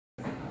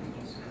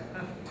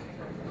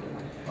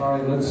All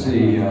right, let's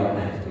see.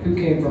 Who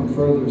came from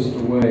furthest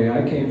away?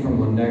 I came from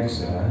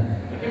Lenexa.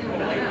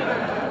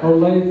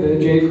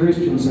 Olathe, Jay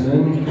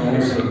Christensen.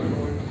 That's a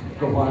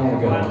while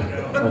ago.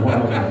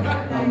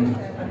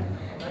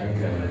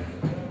 Okay.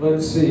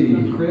 Let's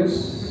see.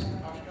 Chris,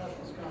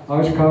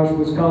 Oshkosh,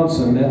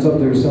 Wisconsin. That's up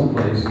there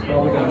someplace.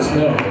 Probably got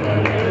snow.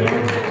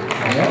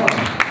 Yeah.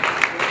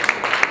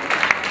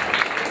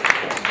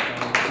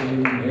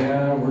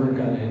 Yeah, we're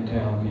kind of in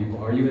town,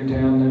 people. Are you in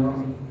town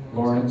now?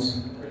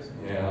 Lawrence?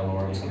 Yeah,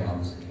 Lawrence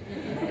counts.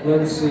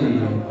 Let's see.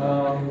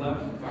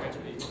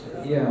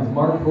 Yeah,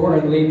 Mark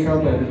Boren, lead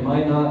trumpet,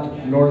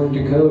 Minot, North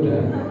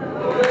Dakota.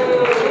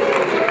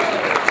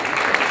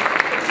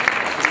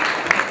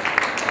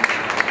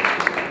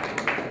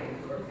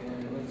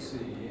 Let's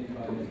see.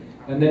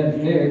 Annette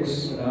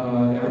Nix,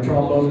 our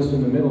trombonist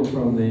in the middle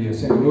from the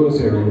St.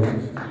 Louis area.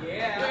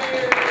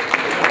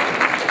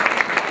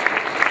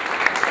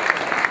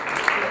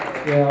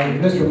 Yeah,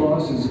 Mr.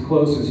 Moss is the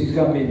closest. He's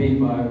got me beat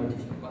by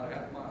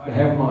a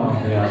half mile.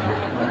 Yeah,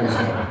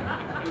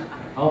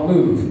 I'll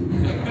move.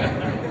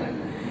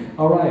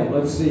 All right,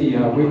 let's see.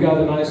 We've got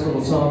a nice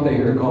little song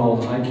here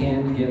called "I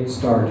Can't Get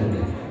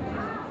Started."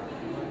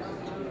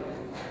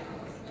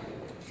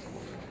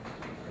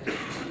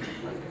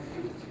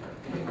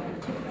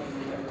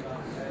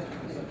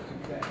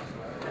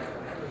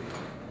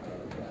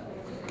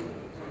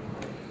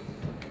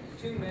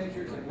 Two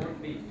measures and one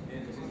beat.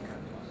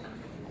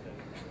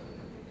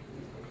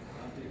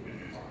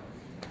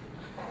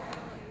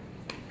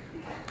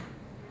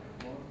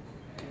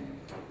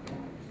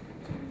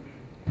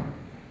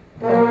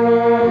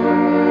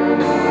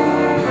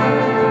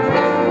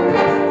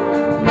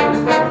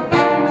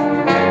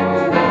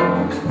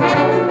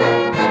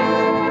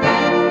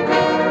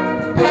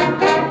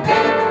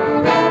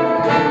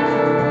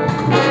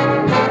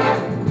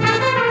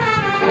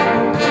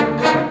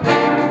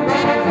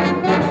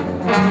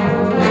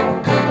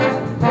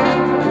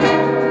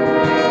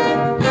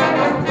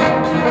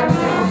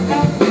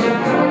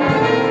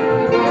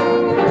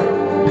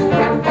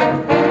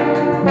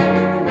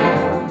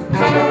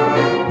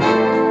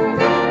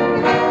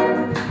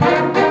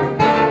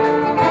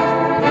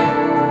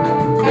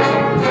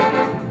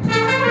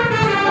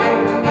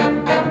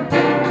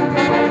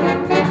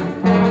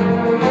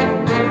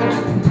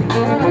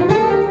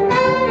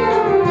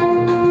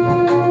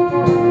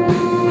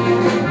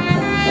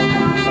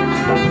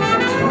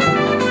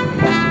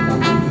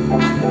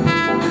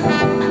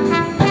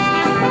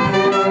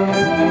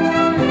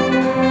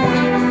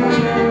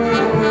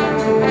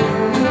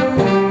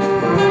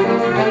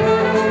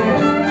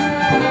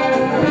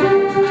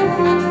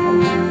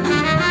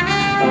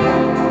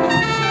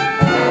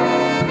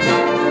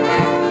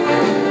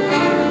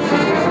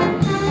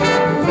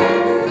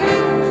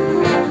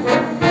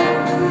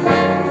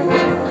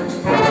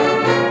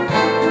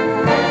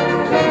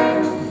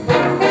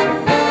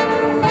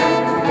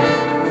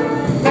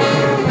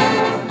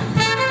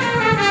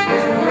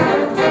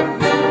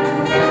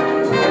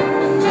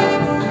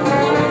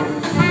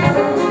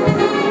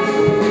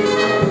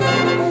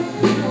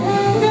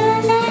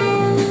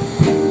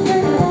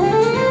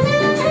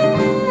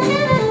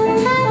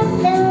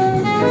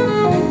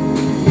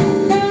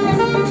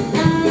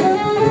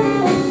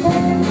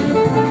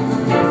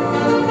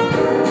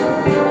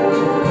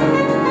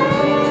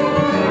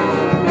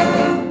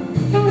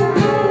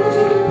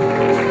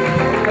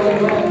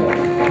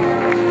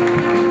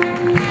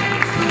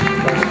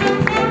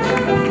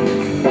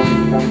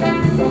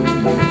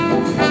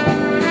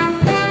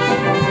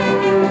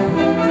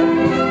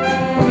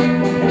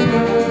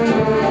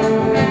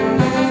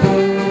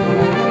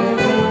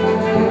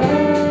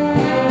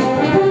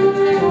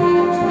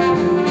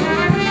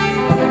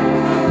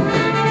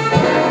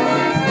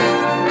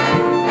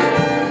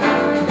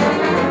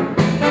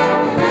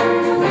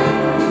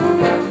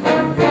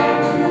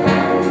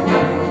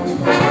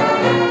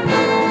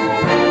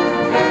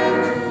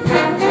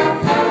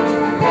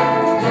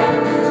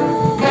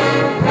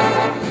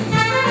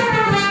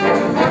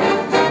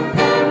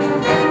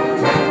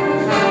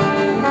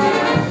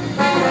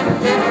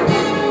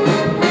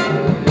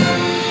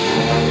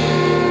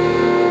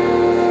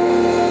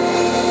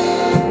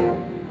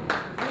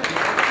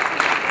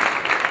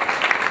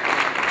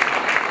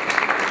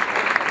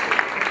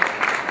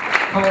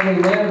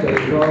 Kylie Landis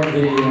from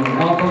the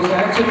alto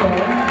saxophone.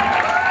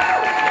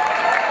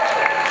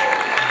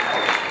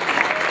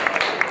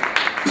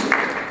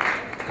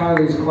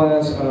 Kylie's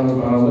class of,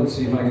 let's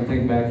see if I can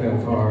think back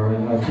that far,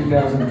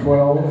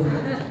 2012.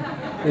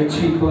 And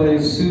she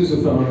plays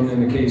sousaphone in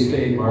the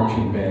K-State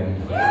Marching Band.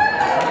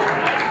 Yeah,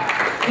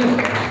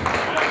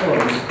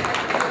 close.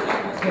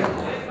 Yeah,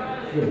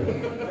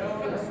 good.